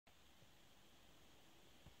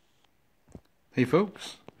Hey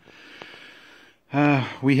folks,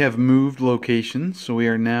 we have moved locations, so we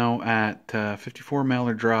are now at 54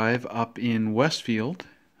 Mallard Drive up in Westfield,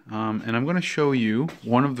 and I'm going to show you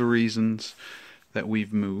one of the reasons that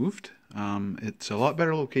we've moved. It's a lot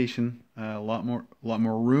better location, a lot more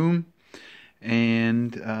room,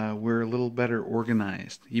 and we're a little better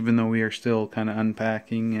organized, even though we are still kind of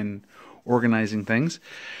unpacking and organizing things.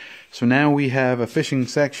 So now we have a fishing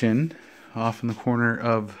section off in the corner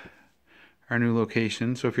of our new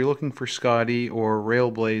location. So if you're looking for Scotty or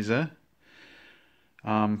Railblazer,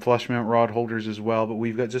 flush mount rod holders as well, but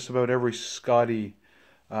we've got just about every Scotty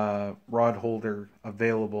rod holder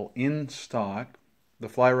available in stock. The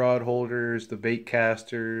fly rod holders, the bait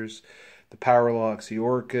casters, the power locks, the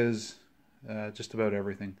orcas, just about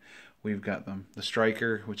everything. We've got them. The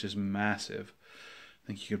striker, which is massive. I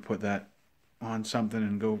think you could put that on something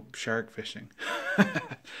and go shark fishing.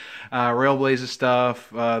 Railblazer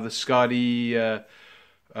stuff, the Scotty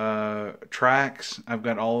tracks. I've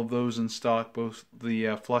got all of those in stock, both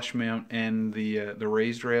the flush mount and the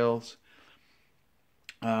raised rails.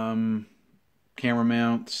 Camera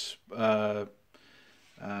mounts,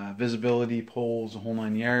 visibility poles, the whole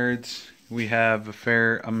 9 yards. We have a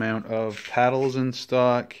fair amount of paddles in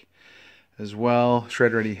stock as well.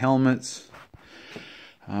 Shred ready helmets.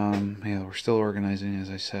 Yeah, we're still organizing, as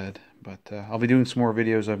I said, but I'll be doing some more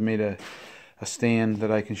videos. I've made a stand that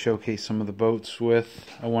I can showcase some of the boats with.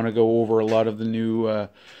 I want to go over a lot of the new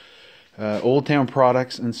Old Town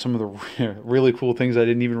products and some of the really cool things I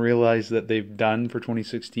didn't even realize that they've done for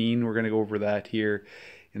 2016. We're going to go over that here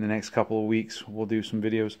in the next couple of weeks. We'll do some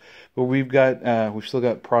videos, but we've still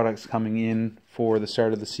got products coming in for the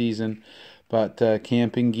start of the season, but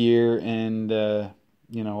camping gear and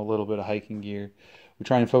you know, a little bit of hiking gear. We're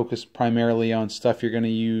trying to focus primarily on stuff you're going to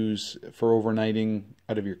use for overnighting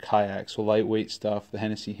out of your kayak. So lightweight stuff, the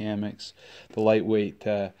Hennessy hammocks, the lightweight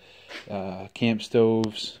camp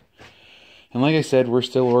stoves. And like I said, we're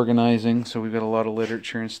still organizing, so we've got a lot of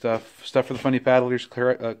literature and stuff. Stuff for the Funny Paddlers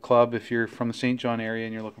Club. If you're from the St. John area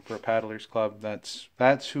and you're looking for a paddlers club,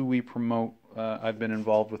 that's who we promote. I've been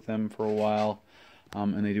involved with them for a while.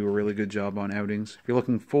 And they do a really good job on outings. If you're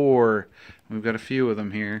looking for, we've got a few of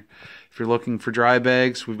them here. If you're looking for dry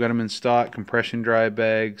bags, we've got them in stock. Compression dry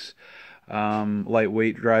bags,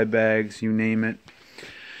 lightweight dry bags, you name it.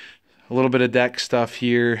 A little bit of deck stuff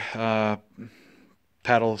here.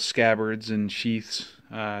 Paddle scabbards and sheaths,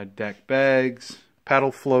 deck bags,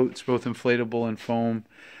 paddle floats, both inflatable and foam.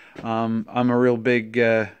 I'm a real big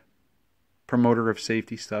promoter of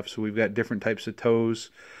safety stuff, so we've got different types of tows.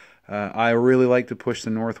 I really like to push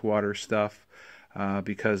the Northwater stuff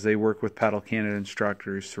because they work with Paddle Canada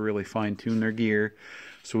instructors to really fine-tune their gear.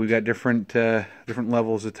 So we've got different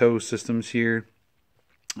levels of tow systems here.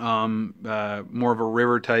 More of a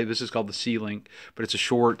river type. This is called the C-Link, but it's a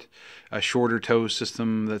shorter tow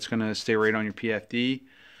system that's going to stay right on your PFD.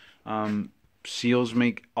 Seals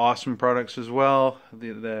make awesome products as well.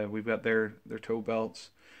 We've got their tow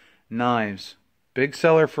belts. Knives. Big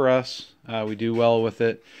seller for us. We do well with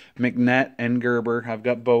it. McNett and Gerber. I've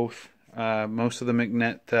got both. Most of the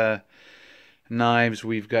McNett knives,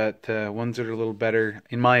 we've got ones that are a little better,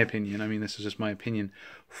 in my opinion. I mean, this is just my opinion,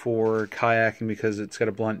 for kayaking because it's got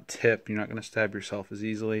a blunt tip. You're not going to stab yourself as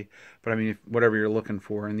easily. But I mean, whatever you're looking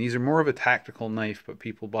for. And these are more of a tactical knife, but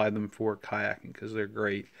people buy them for kayaking because they're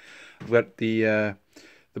great. I've got the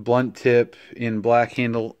blunt tip in black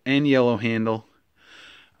handle and yellow handle.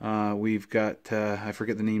 We've got, I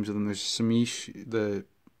forget the names of them. There's Samish,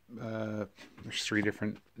 there's 3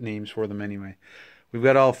 different names for them anyway. We've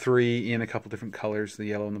got all 3 in a couple different colors, the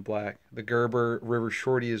yellow and the black. The Gerber River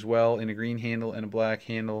Shorty as well, in a green handle and a black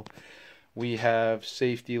handle. We have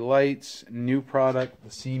safety lights, new product, the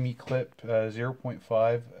See-Me Clip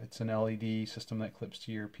 0.5. It's an LED system that clips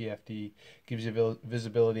to your PFD, gives you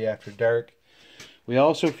visibility after dark. We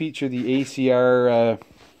also feature the ACR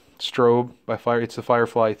strobe by Fire. It's the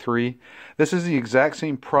Firefly 3. This is the exact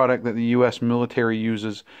same product that the U.S. military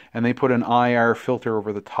uses, and they put an IR filter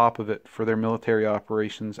over the top of it for their military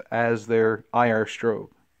operations as their IR strobe.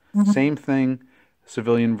 Same thing,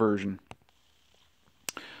 civilian version.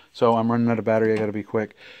 So I'm running out of battery. I got to be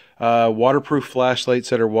quick. Waterproof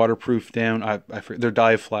flashlights that are waterproof down. They're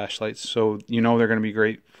dive flashlights, so you know they're going to be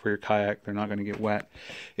great for your kayak. They're not going to get wet.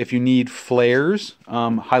 If you need flares,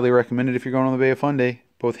 highly recommended if you're going on the Bay of Fundy.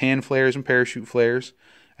 Both hand flares and parachute flares.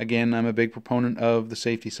 Again, I'm a big proponent of the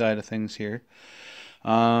safety side of things here.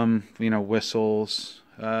 You know, whistles,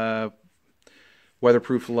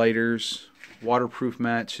 weatherproof lighters, waterproof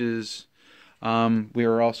matches. We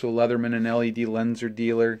are also Leatherman and LED lenser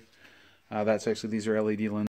dealer. These are LED lenses.